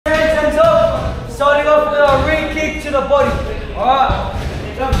to the body. Alright.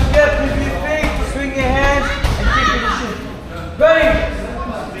 Don't forget, move your feet, swing your hands, and kick in the shin. Ready?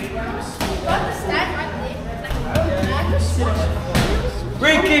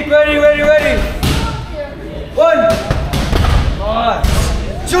 Free kick, ready, ready, ready. 1.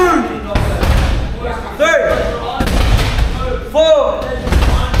 Nice. 2. 3. 4.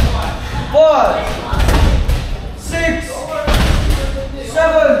 5. 6.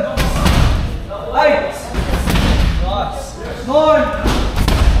 7. 8. Nice. 9.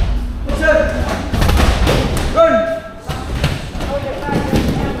 10. Run.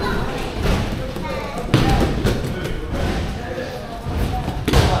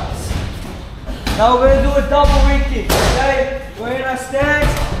 Now we're going to do a double re kick, okay? We're in our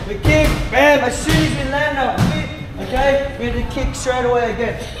stance, we kick, bam, as soon as we land our feet, okay? We're going to kick straight away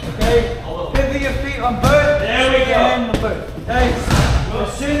again, okay? Pivot your feet on both, there we go. Hand on both, okay?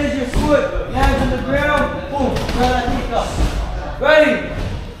 As soon as your foot lands on the ground, boom, throw that kick up. Ready?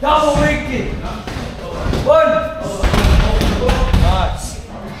 Double re kick. 1. Nice.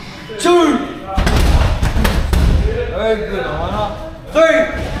 2. Very good, Alana. 3.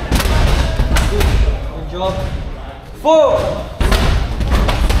 Good job. 4.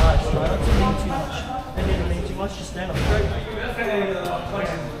 Nice. Try not to lean too much. Don't need to lean too much. Just stand up straight.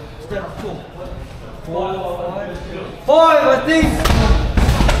 Stand up tall. 4. 5, I think.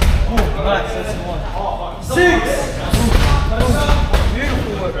 Oh, nice. That's the one. 6.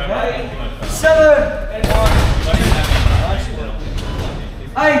 Beautiful work. Okay? 7.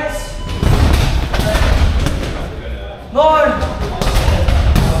 8. 9.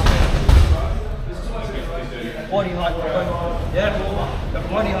 Body height. Yeah.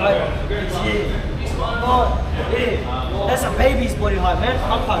 Body height. Yeah. That's a baby's body height, man.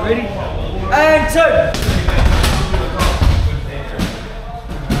 Up high. Ready? And 2.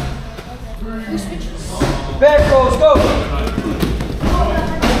 Back rolls. Go.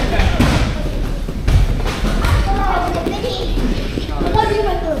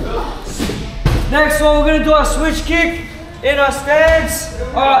 Next one, we're going to do our switch kick in our stance.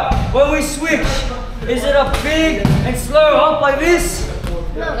 Alright, when we switch, is it a big and slow hump like this?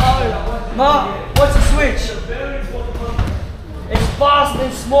 No. What's a switch? It's fast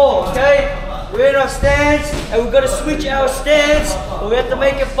and small, okay? We're in our stance and we've got to switch our stance, but we have to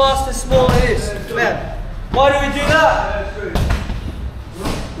make it fast and small like this. Man, why do we do that?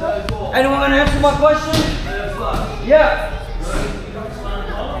 Anyone want to answer my question? Yeah.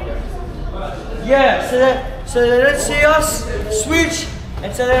 Yeah, so they don't see us switch,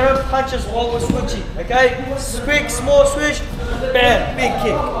 and so they don't punch us while we're switching, okay? Quick, small switch, bam, big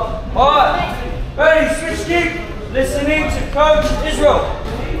kick. Alright, ready, switch kick, listening to Coach Israel.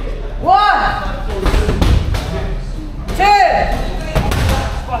 1. 2.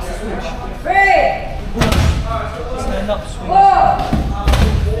 Faster switch. 3. Stand up, swing.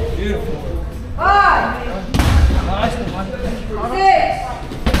 4. Beautiful. 5. Nice one. 6.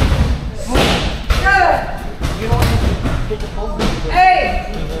 7. 8.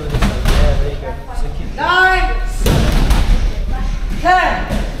 9. 10.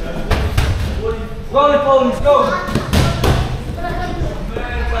 Rolling ponies, go.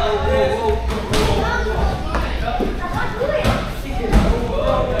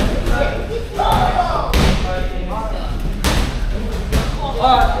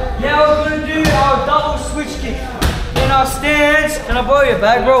 Alright, now we're going to do our double switch kick. In our stance, can I borrow your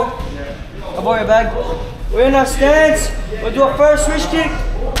bag, bro? I'll borrow your bag. We're in our stance. We'll do our first switch kick.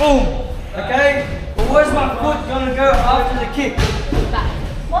 Boom. Okay? But where's my foot going to go after the kick?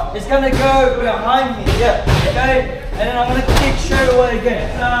 It's going to go behind me. Yeah. Okay? And then I'm going to kick straight away again.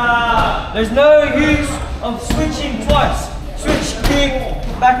 There's no use of switching twice. Switch kick,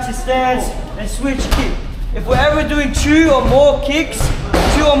 back to stance, and switch kick. If we're ever doing 2 or more kicks,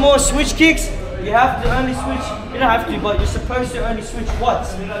 2 or more switch kicks, you have to only switch, you don't have to, but you're supposed to only switch once.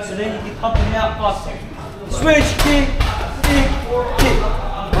 So then you can pump it out faster. Switch, kick, kick, kick.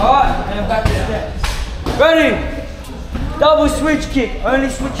 Alright, and then back to stance. Ready? Double switch kick, only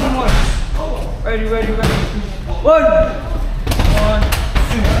switching once. Ready, ready, ready. 1,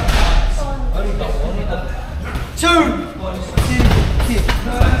 2, 2, kick.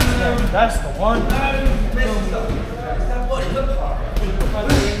 That's the one.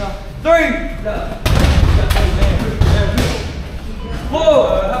 3, 4,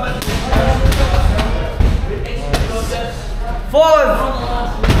 5,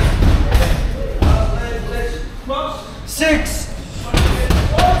 6.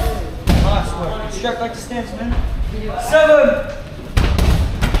 Nice work. Straight back to stance, man. 7.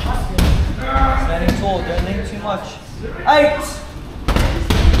 Standing tall, don't lean too much. 8.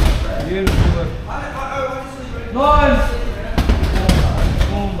 Beautiful work. 9.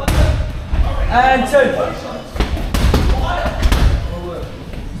 And 10.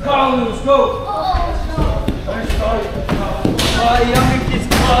 Let's go. Alright, younger kids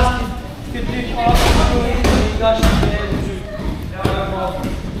class can do cartwheels real easy. You guys should be able to.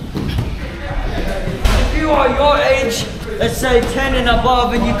 If you are your age, let's say 10 and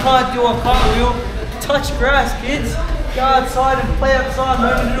above, and you can't do a cartwheel, touch grass, kids. Go outside and play outside,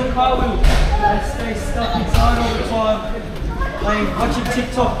 learn to do a cartwheel. Don't stay stuck inside all the time, watching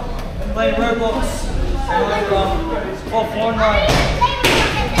TikTok, playing Roblox, or Fortnite.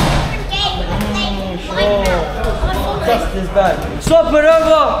 Sure. Just as bad. Swap it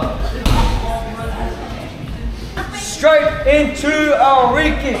over. Straight into our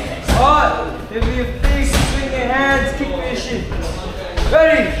re-kick. Alright, give me your feet, swing your hands, kick your shit.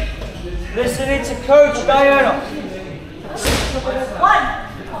 Ready? Listening to Coach Diana. 1,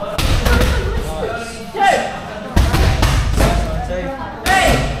 2, 3,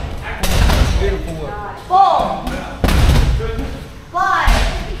 beautiful work. 4, 5,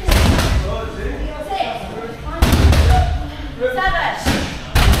 6, 7,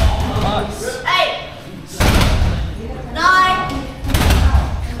 8, 9,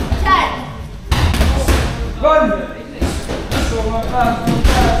 10. Run!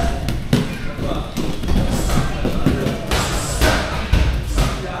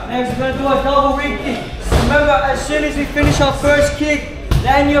 Next, we're going to do a double re-kick. Remember, as soon as we finish our first kick,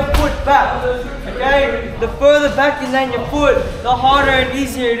 land your foot back. Okay? The further back you land your foot, the harder and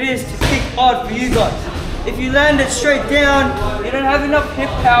easier it is to kick hard for you guys. If you land it straight down, you don't have enough hip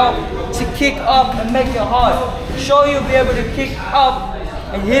power to kick up and make it hard. Sure, you'll be able to kick up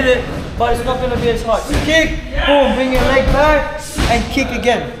and hit it, but it's not going to be as hard. So kick, boom, bring your leg back, and kick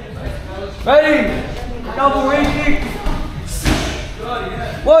again. Ready? Double re-kick.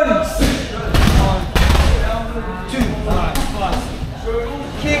 1, 2,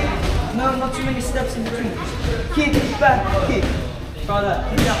 kick. No, not too many steps in between. Kick, back, kick. Try that.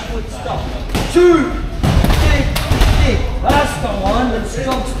 Kick that foot, stop. 2, kick, kick. That's the one. The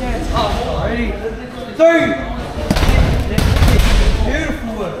strong stance up. Ready? 3, kick, kick.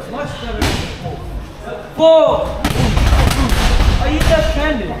 Beautiful work. Much better than before. 4. Are you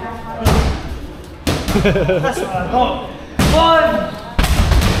left-handed? That's what I thought. 5.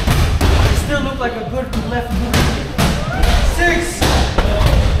 Still look like a good left hook. 6.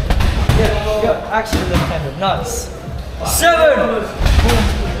 Yeah, actually left-handed. Nice. 7. Boom.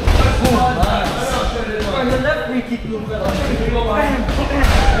 Boom. Nice. On the left re-kick look better.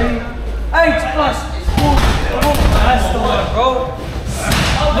 8 plus. Boom. Boom. That's the one, bro.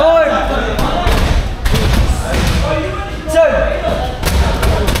 9. 10.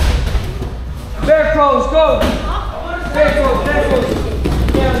 Bear crows, go. Bear crows, bear crows.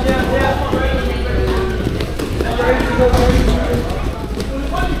 Down, down, down.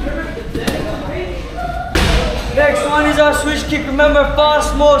 Next one is our switch kick. Remember,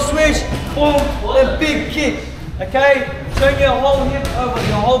 fast, small switch, boom, then big kick. Okay? Turn your whole hip over.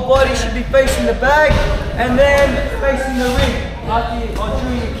 Your whole body should be facing the bag and then facing the ring.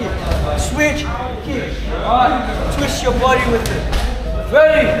 During your kick. Switch, kick. Alright, twist your body with it.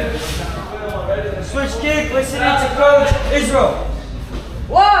 Ready? Switch kick, listening to Coach Israel.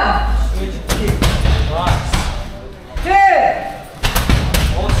 1. Switch kick. Nice. 2.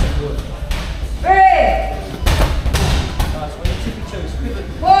 Awesome, good. 3. Nice, when you tip your toes, quickly.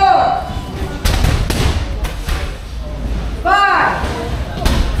 4. 5.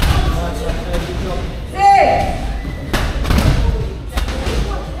 Nice, good job. 6.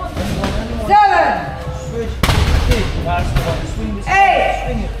 7. Switch kick. Nice, swing this. 8.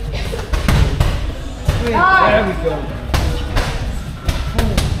 Swing it. Swing. There we go.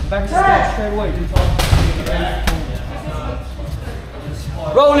 Back to start straight away.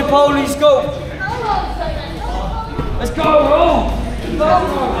 Roly polies, go! Let's go, roll!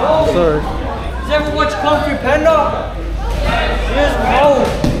 Roll! Sorry. Does everyone watch Kung Fu Panda? Here's roll!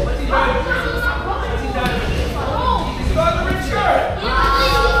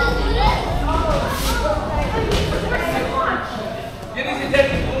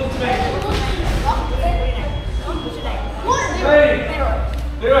 Ready?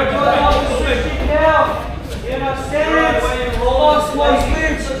 Now, in our stance, small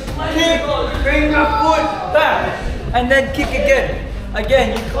switch, kick, bring your foot back, and then kick again.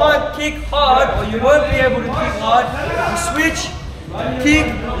 Again, you can't kick hard, or you won't be able to kick hard. You switch, kick,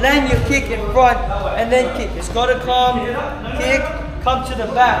 land your kick in front, and then kick. It's got to come, kick, come to the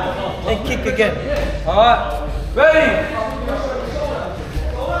back, and kick again. Alright, ready?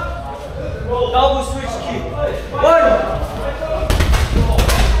 Double switch kick. 1.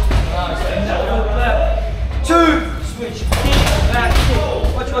 2.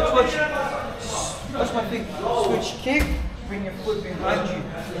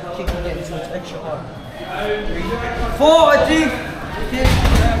 pressure on. 4, I think. Kick,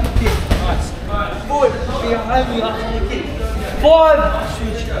 back, kick. Nice. Foot behind me after the kick. 5,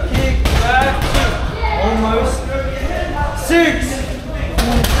 switch, kick, back, kick. Almost. 6.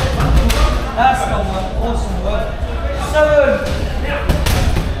 That's the one. Awesome work. 7.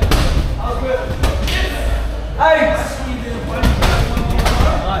 8.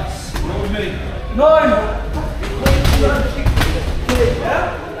 Nice. 9.